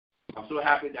I'm so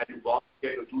happy that you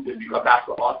volunteered to do this because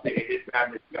Pastor Austin and his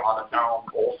family are out of town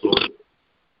also.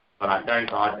 But I thank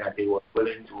God that they were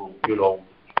willing to, he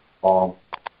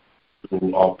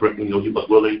was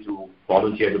willing to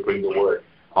volunteer to bring the word.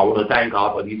 I want to thank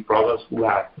God for these brothers who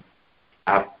have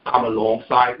come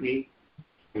alongside me,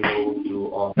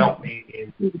 to help me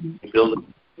in building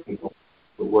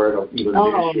the word of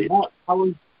leadership. I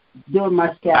was doing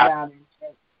my scout out.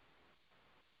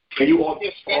 Can you all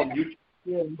just on YouTube?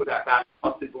 Yeah. Put that back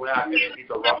up to go out and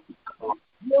interrupt.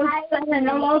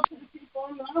 Hello to the people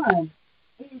online.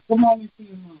 Come on and see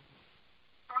your mom.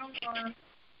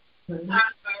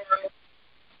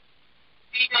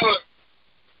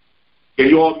 Can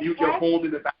you all mute your phone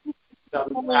in the back?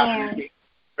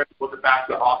 With the back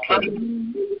off.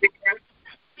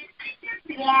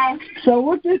 Yeah. So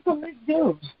what does police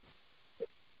do?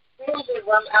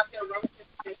 Run out there, run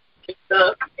and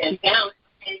stuff, and down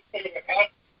and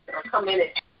or come in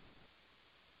it.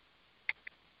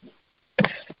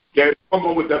 Yeah,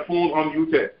 someone with their phone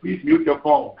unmuted. Please mute your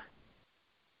phone.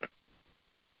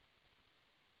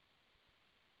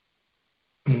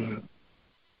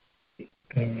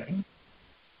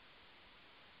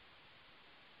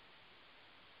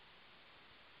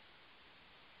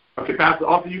 Okay, Pastor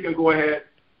Arthur, you can go ahead.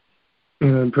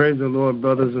 Praise the Lord,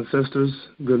 brothers and sisters.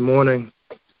 Good morning.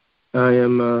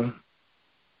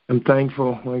 I'm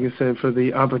thankful, like I said, for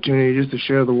the opportunity just to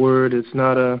share the word. It's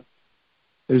not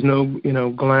there's no,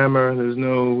 glamour. There's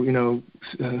no,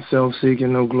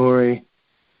 self-seeking, no glory.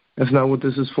 That's not what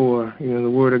this is for. The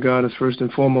word of God is first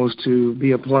and foremost to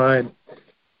be applied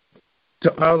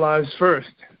to our lives first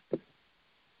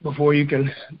before you can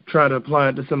try to apply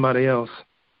it to somebody else.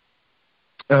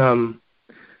 I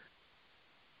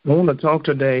want to talk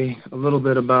today a little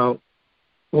bit about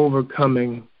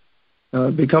overcoming,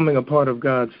 becoming a part of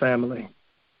God's family.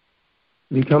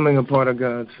 Becoming a part of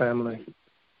God's family.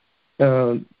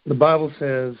 The Bible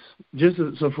says,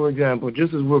 for example,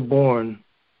 just as we're born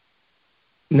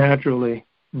naturally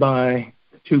by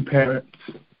two parents,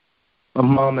 a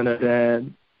mom and a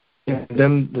dad,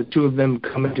 and the two of them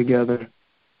coming together,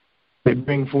 they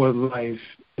bring forth life,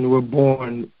 and we're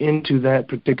born into that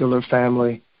particular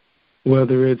family,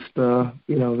 whether it's the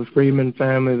Freeman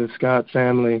family, the Scott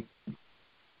family.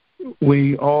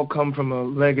 We all come from a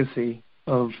legacy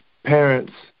of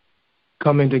parents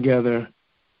coming together,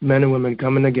 men and women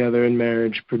coming together in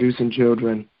marriage, producing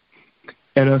children,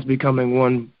 and us becoming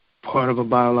one part of a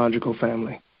biological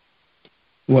family.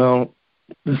 Well,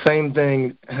 the same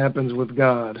thing happens with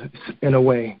God in a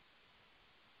way.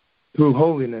 Through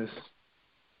holiness,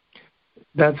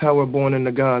 that's how we're born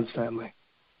into God's family.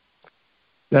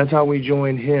 That's how we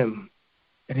join Him,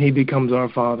 and He becomes our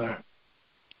Father.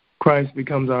 Christ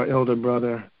becomes our elder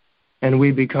brother, and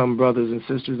we become brothers and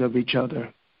sisters of each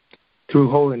other through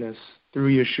holiness, through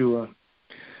Yeshua.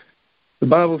 The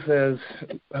Bible says,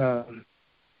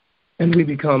 and we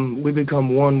become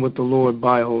one with the Lord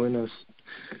by holiness.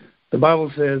 The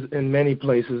Bible says in many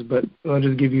places, but I'll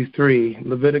just give you three.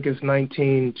 Leviticus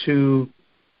 19:2,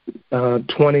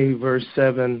 20, verse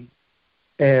 7,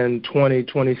 and 20,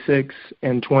 26,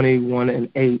 and 21 and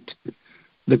 8.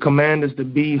 The command is to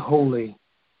be holy,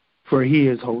 for He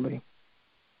is holy.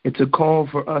 It's a call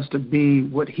for us to be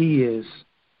what He is,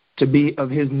 to be of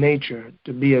His nature,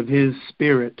 to be of His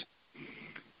spirit,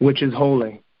 which is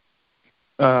holy.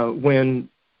 When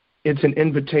it's an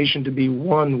invitation to be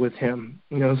one with Him.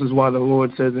 This is why the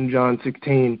Lord says in John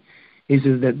 16, He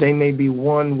says that they may be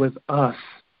one with us.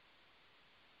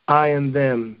 I and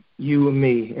them, you and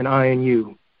me, and I and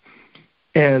you.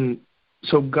 And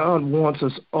so God wants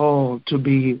us all to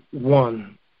be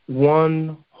one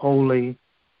holy,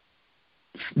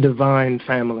 divine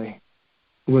family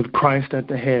with Christ at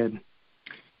the head.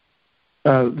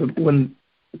 And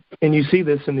you see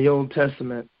this in the Old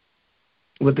Testament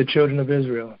with the children of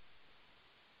Israel.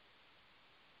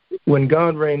 When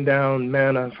God rained down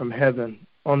manna from heaven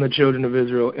on the children of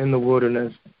Israel in the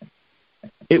wilderness,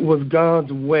 it was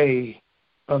God's way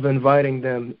of inviting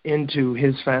them into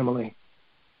His family.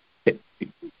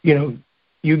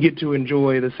 You get to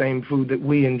enjoy the same food that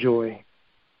we enjoy.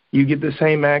 You get the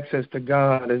same access to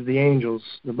God as the angels.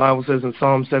 The Bible says in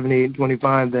Psalm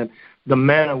 78:25 that the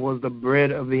manna was the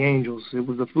bread of the angels. It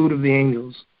was the food of the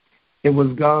angels. It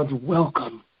was God's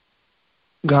welcome.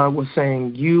 God was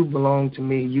saying, you belong to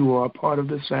me. You are a part of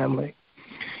this family.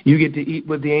 You get to eat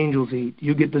what the angels eat.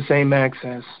 You get the same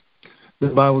access. The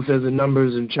Bible says in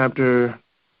Numbers chapter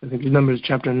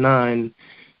 9,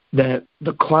 that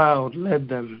the cloud led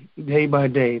them day by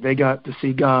day. They got to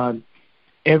see God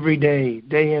every day,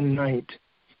 day and night.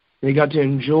 They got to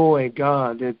enjoy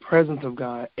God, the presence of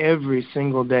God, every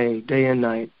single day, day and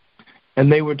night.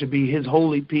 and they were to be his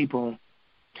holy people,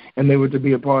 and they were to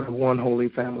be a part of one holy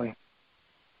family.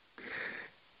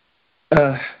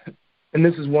 And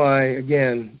this is why,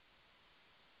 again,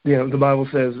 the Bible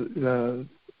says,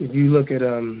 if you look at,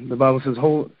 the Bible says,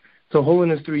 so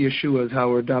holiness through Yeshua is how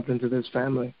we're adopted into this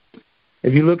family.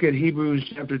 If you look at Hebrews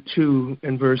chapter 2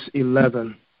 and verse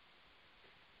 11,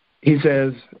 he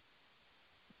says,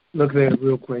 look there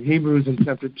real quick. Hebrews in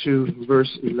chapter 2,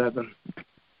 verse 11.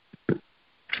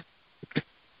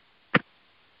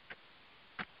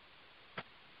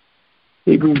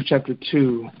 Hebrews chapter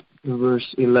 2,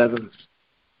 verse 11.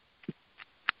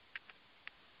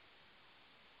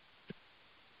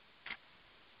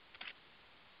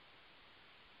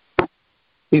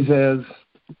 He says,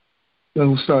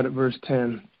 we'll start at verse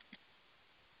 10.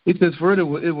 He says, for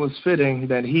it was fitting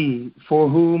that he, for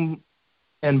whom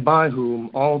and by whom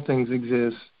all things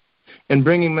exist, in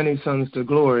bringing many sons to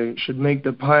glory, should make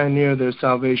the pioneer of their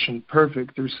salvation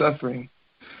perfect through suffering.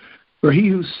 For he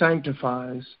who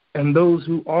sanctifies and those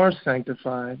who are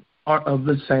sanctified are of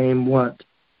the same what?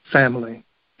 Family.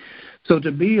 So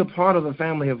to be a part of the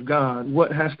family of God,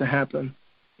 what has to happen?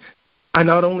 I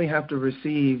not only have to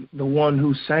receive the one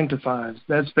who sanctifies,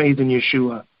 that's faith in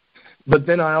Yeshua, but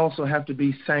then I also have to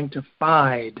be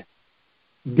sanctified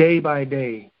day by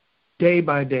day, day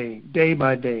by day, day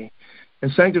by day.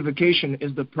 And sanctification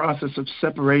is the process of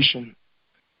separation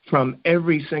from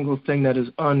every single thing that is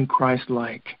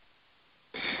un-Christ-like.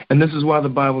 And this is why the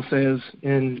Bible says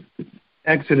in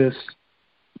Exodus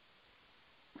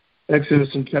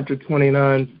in chapter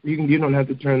 29, you don't have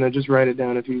to turn there, just write it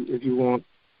down if you want.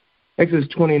 Exodus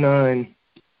 29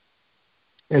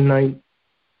 and 9.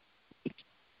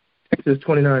 Exodus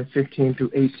 29, 15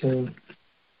 through 18.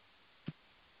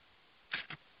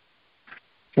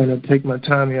 Trying to take my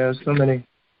time here. So many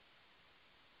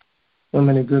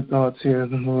good thoughts here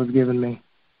the Lord's given me.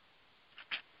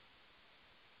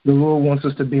 The Lord wants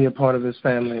us to be a part of His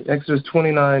family. Exodus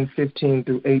 29, 15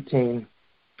 through 18.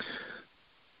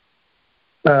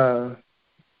 I'm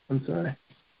sorry.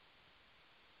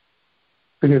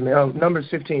 Forgive me. Numbers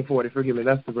 15:40. Forgive me.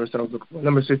 That's the verse I was looking for.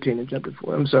 Numbers 15 in chapter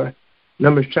 4. I'm sorry.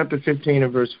 Numbers chapter 15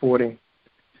 and verse 40.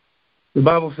 The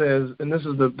Bible says, and this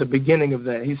is the beginning of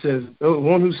that, he says, the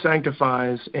one who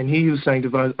sanctifies and he who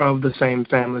sanctifies are of the same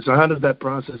family. So how does that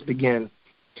process begin?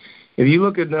 If you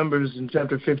look at Numbers in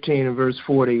chapter 15 and verse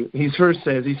 40, he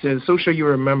says, so shall you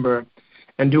remember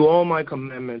and do all my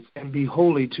commandments and be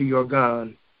holy to your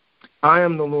God. I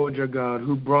am the Lord your God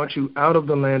who brought you out of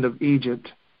the land of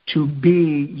Egypt to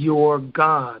be your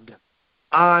God.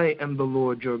 I am the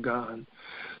Lord your God.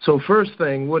 So first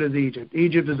thing, what is Egypt?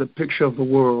 Egypt is a picture of the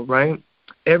world, right?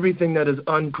 Everything that is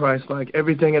un-Christ-like,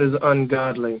 everything that is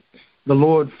ungodly. The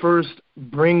Lord first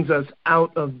brings us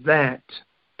out of that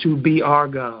to be our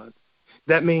God.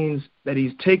 That means that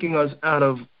He's taking us out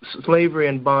of slavery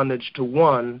and bondage to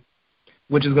one,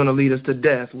 which is going to lead us to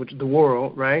death, which is the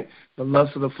world, right? The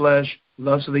lust of the flesh,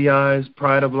 lust of the eyes,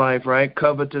 pride of life, right?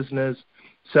 Covetousness,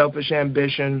 selfish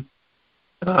ambition,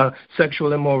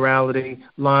 sexual immorality,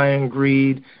 lying,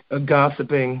 greed,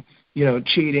 gossiping,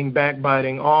 cheating,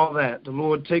 backbiting, all that. The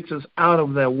Lord takes us out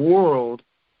of that world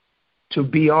to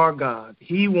be our God.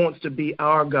 He wants to be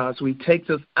our God, so He takes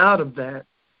us out of that,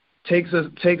 takes us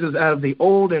out of the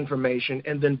old information,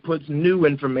 and then puts new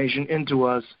information into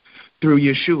us through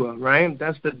Yeshua, right?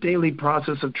 That's the daily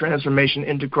process of transformation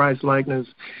into Christ-likeness.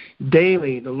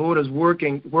 Daily, the Lord is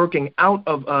working out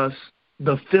of us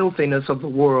the filthiness of the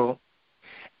world,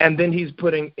 and then He's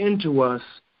putting into us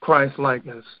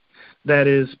Christ-likeness that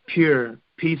is pure,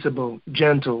 peaceable,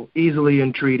 gentle, easily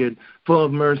entreated, full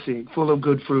of mercy, full of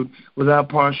good fruit, without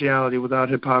partiality, without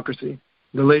hypocrisy.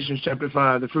 Galatians chapter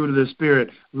 5, the fruit of the Spirit,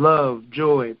 love,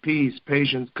 joy, peace,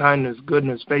 patience, kindness,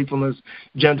 goodness, faithfulness,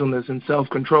 gentleness, and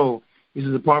self-control. He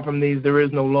says, apart from these, there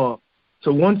is no law.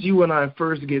 So once you and I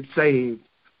first get saved,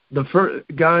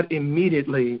 God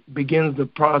immediately begins the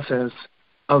process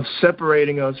of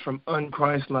separating us from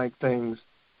un-Christ-like things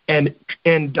and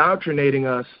indoctrinating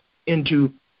us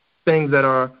into things that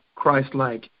are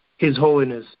Christ-like, His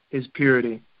holiness, His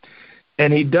purity.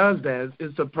 And He does that.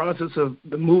 It's a process of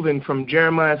moving from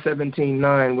Jeremiah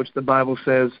 17:9, which the Bible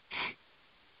says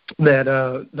that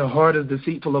the heart is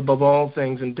deceitful above all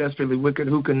things and desperately wicked.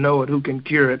 Who can know it? Who can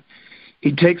cure it?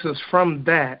 He takes us from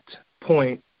that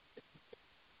point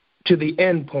to the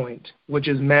end point, which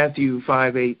is Matthew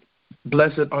 5:8.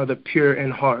 Blessed are the pure in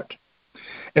heart.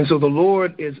 And so the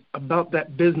Lord is about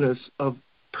that business of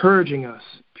purging us,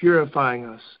 purifying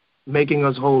us, making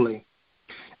us holy,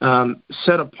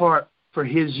 set apart for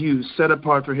His use, set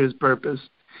apart for His purpose.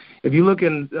 If you look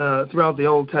in throughout the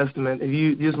Old Testament, if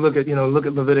you just look at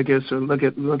Leviticus or look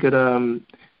at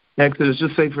Exodus,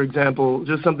 just say, for example,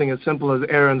 just something as simple as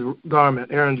Aaron's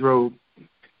garment, Aaron's robe.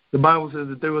 The Bible says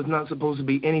that there was not supposed to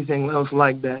be anything else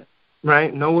like that,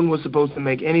 right? No one was supposed to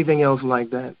make anything else like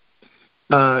that.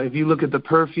 If you look at the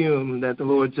perfume that the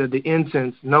Lord said, the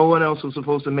incense, no one else was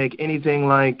supposed to make anything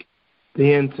like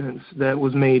the incense that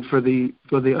was made for the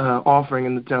offering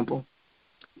in the temple.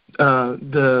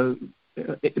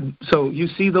 So you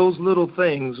see those little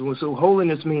things. So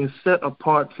holiness means set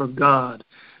apart for God,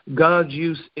 God's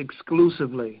use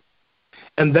exclusively.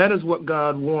 And that is what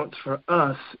God wants for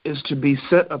us, is to be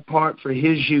set apart for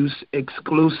his use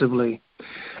exclusively.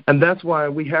 And that's why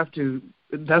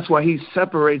he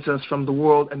separates us from the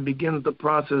world and begins the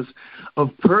process of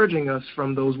purging us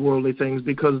from those worldly things,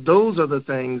 because those are the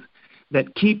things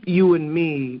that keep you and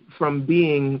me from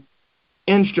being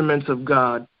instruments of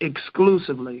God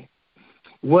exclusively.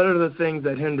 What are the things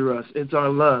that hinder us? It's our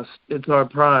lust, it's our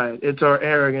pride, it's our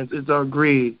arrogance, it's our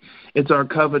greed, it's our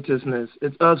covetousness,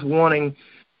 it's us wanting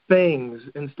things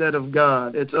instead of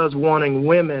God, it's us wanting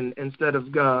women instead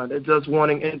of God, it's us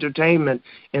wanting entertainment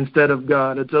instead of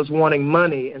God, it's us wanting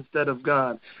money instead of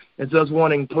God, it's us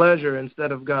wanting pleasure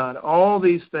instead of God. All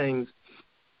these things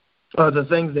are the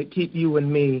things that keep you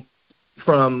and me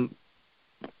from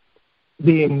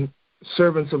being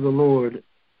servants of the Lord,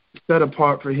 set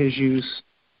apart for his use,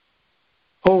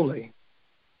 holy.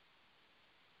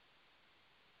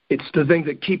 It's the things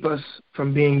that keep us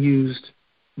from being used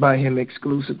by him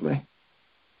exclusively.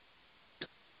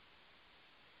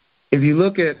 If you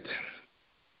look at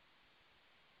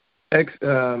Acts,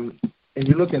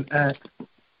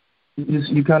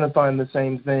 you kind of find the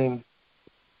same thing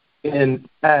in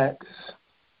Acts,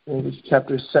 in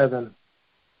chapter 7.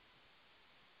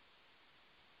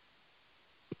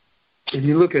 If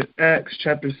you look at Acts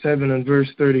chapter 7 and verse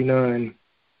 39,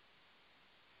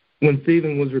 when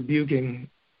Stephen was rebuking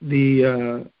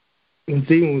the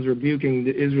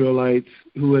Israelites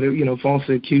who had,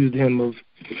 falsely accused him of,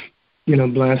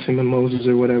 blaspheming Moses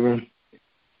or whatever,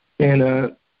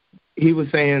 and he was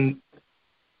saying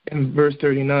in verse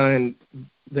 39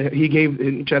 that he gave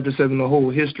in chapter 7 the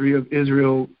whole history of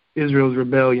Israel's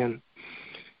rebellion,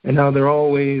 and how they're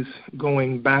always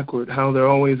going backward,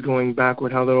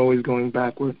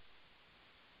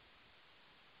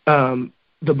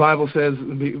 The Bible says,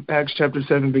 Acts chapter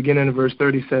 7, beginning in verse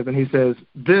 37, he says,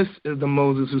 "This is the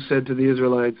Moses who said to the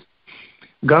Israelites,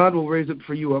 God will raise up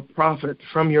for you a prophet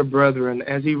from your brethren,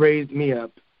 as he raised me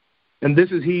up. And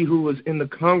this is he who was in the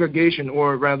congregation,"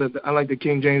 or rather, I like the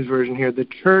King James Version here, "the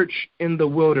church in the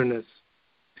wilderness."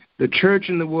 The church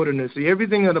in the wilderness. See,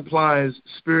 everything that applies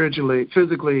spiritually,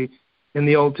 physically in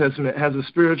the Old Testament has a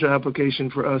spiritual application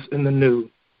for us in the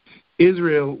New.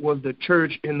 Israel was the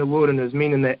church in the wilderness,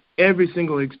 meaning that every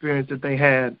single experience that they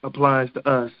had applies to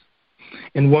us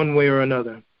in one way or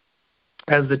another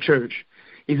as the church.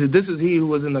 He said, "This is he who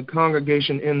was in the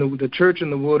congregation in the church in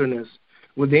the wilderness,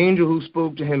 with the angel who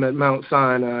spoke to him at Mount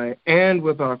Sinai and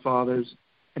with our fathers,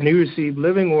 and he received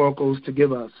living oracles to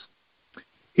give us."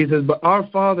 He says, "But our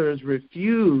fathers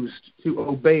refused to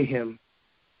obey him,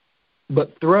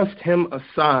 but thrust him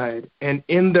aside, and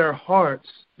in their hearts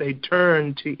they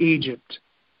turned to Egypt."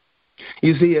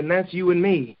 You see, and that's you and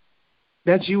me.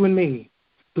 That's you and me.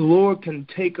 The Lord can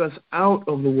take us out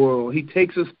of the world. He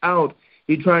takes us out.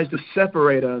 He tries to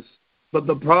separate us. But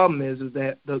the problem is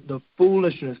that the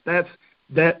foolishness,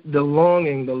 the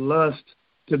longing, the lust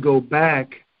to go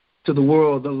back to the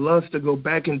world, the lust to go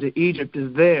back into Egypt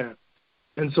is there.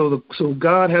 And so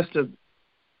God has to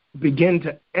begin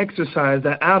to exercise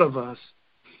that out of us.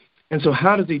 And so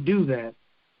how does he do that?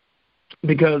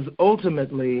 Because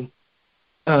ultimately,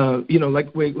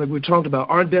 like we talked about,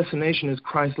 our destination is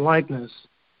Christ-likeness.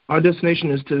 Our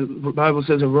destination is the Bible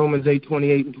says in Romans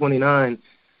 8:28 and 29,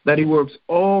 that he works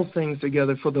all things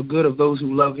together for the good of those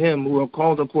who love him, who are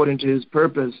called according to his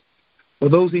purpose. For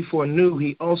those he foreknew,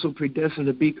 he also predestined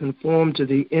to be conformed to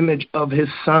the image of his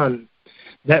Son.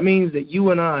 That means that you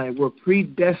and I were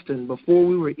predestined before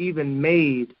we were even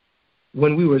made.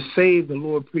 When we were saved, the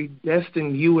Lord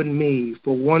predestined you and me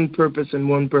for one purpose and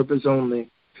one purpose only,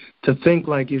 to think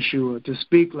like Yeshua, to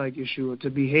speak like Yeshua, to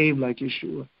behave like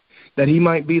Yeshua, that he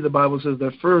might be, the Bible says,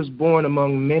 the firstborn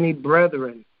among many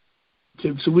brethren,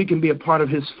 so we can be a part of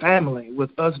his family, with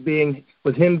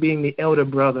him being the elder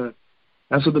brother.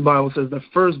 That's what the Bible says, the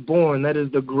firstborn, that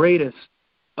is the greatest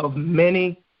of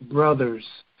many brothers.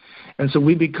 And so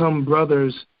we become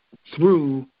brothers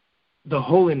through the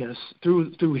holiness,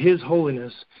 through his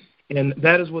holiness, and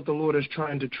that is what the Lord is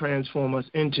trying to transform us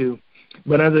into.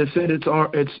 But as I said,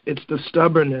 it's the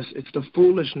stubbornness, it's the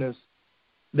foolishness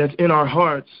that's in our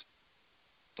hearts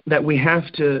that we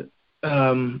have to,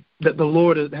 that the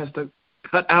Lord has to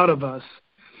cut out of us.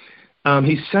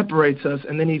 He separates us,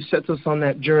 and then he sets us on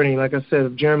that journey, like I said,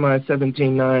 of Jeremiah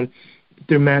 17:9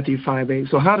 through Matthew 5:8.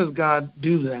 So how does God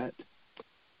do that?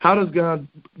 How does God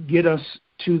get us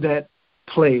to that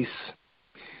place?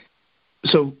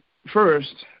 So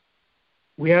first,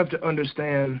 we have to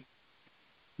understand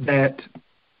that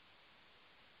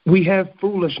we have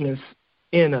foolishness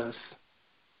in us.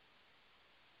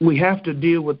 We have to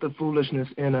deal with the foolishness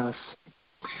in us.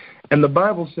 And the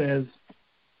Bible says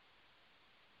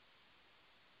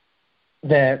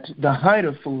that the height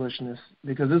of foolishness,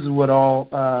 because this is what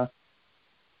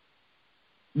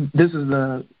this is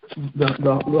the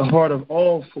heart of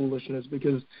all foolishness,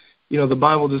 because, the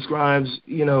Bible describes,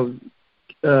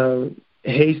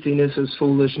 hastiness as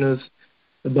foolishness.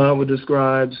 The Bible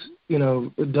describes,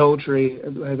 adultery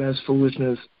as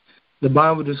foolishness. The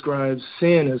Bible describes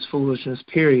sin as foolishness,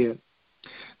 period.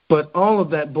 But all of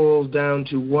that boils down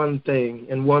to one thing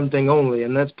and one thing only,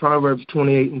 and that's Proverbs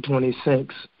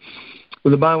 28:26.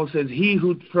 Where the Bible says, he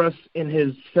who trusts in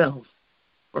himself,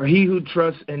 or he who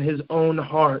trusts in his own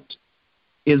heart,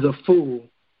 is a fool.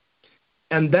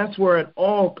 And that's where it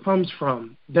all comes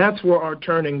from. That's where our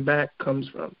turning back comes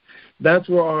from. That's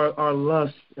where our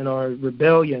lust and our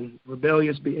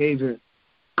rebellious behavior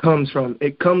comes from.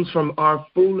 It comes from our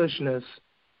foolishness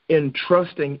in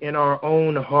trusting in our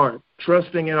own heart,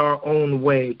 trusting in our own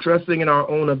way, trusting in our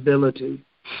own ability.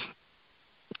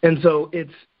 And so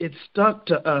it's stuck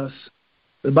to us.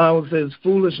 The Bible says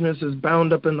foolishness is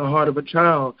bound up in the heart of a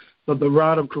child, but the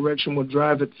rod of correction will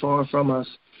drive it far from us.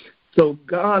 So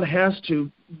God has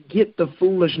to get the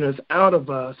foolishness out of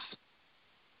us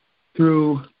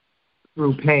through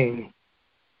pain.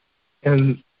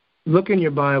 And look in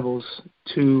your Bibles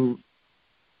to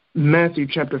Matthew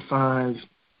chapter 5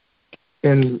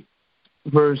 and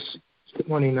verse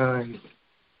 29.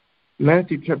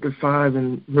 Matthew chapter 5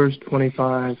 and verse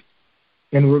 25.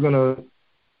 And we're going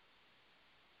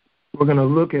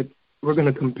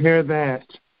to compare that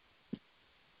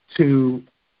to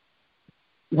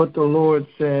what the Lord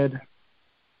said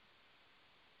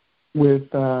with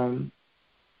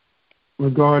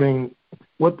regarding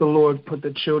what the Lord put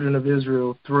the children of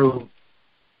Israel through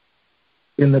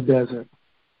in the desert.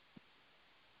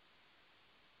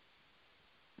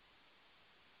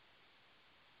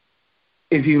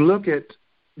 If you look at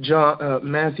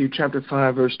Matthew chapter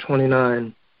 5, verse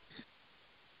 29,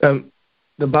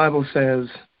 the Bible says,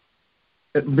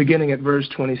 beginning at verse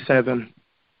 27,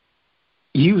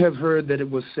 you have heard that it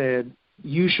was said,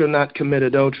 you shall not commit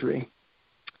adultery.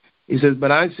 He says,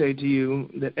 but I say to you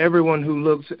that everyone who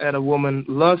looks at a woman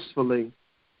lustfully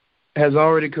has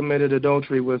already committed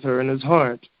adultery with her in his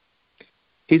heart.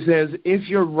 He says, if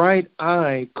your right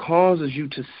eye causes you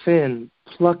to sin,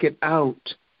 pluck it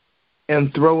out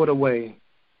and throw it away.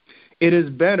 It is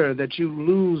better that you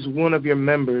lose one of your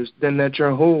members than that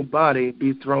your whole body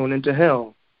be thrown into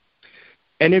hell.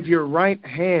 And if your right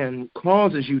hand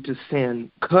causes you to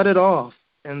sin, cut it off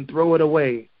and throw it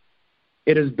away.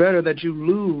 It is better that you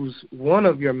lose one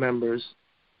of your members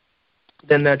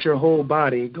than that your whole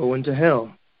body go into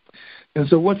hell. And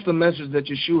so what's the message that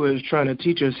Yeshua is trying to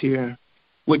teach us here?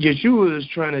 What Yeshua is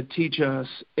trying to teach us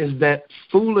is that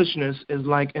foolishness is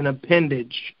like an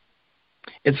appendage.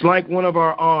 It's like one of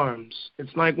our arms.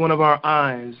 It's like one of our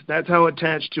eyes. That's how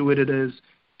attached to it is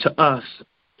to us.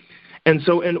 And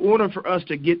so in order for us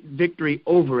to get victory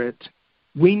over it,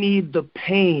 we need the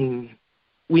pain.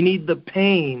 We need the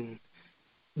pain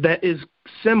that is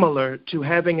similar to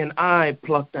having an eye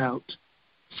plucked out,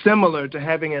 similar to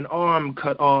having an arm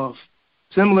cut off,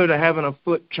 similar to having a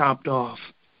foot chopped off.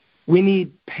 We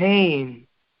need pain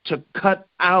to cut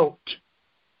out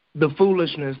the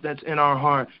foolishness that's in our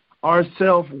heart, our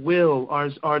self-will,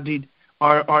 our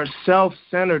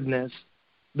self-centeredness,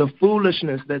 the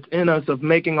foolishness that's in us of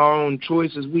making our own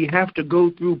choices. We have to go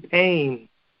through pain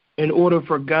in order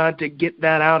for God to get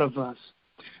that out of us.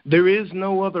 There is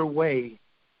no other way.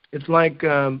 It's like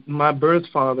my birth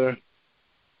father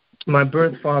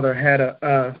had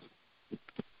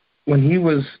when he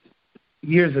was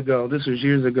years ago,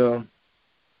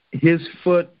 his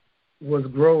foot was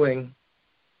growing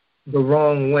the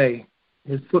wrong way.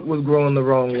 His foot was growing the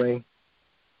wrong way.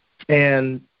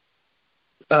 And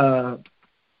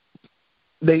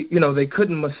they could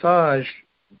not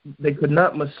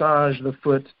massage the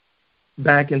foot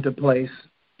back into place.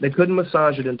 They couldn't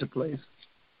massage it into place.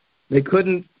 They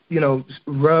couldn't,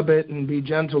 rub it and be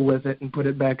gentle with it and put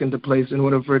it back into place in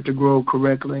order for it to grow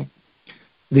correctly.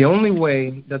 The only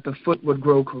way that the foot would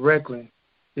grow correctly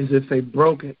is if they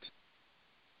broke it.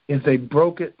 If they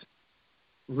broke it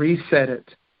reset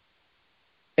it,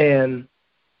 and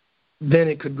then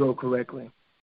it could go correctly.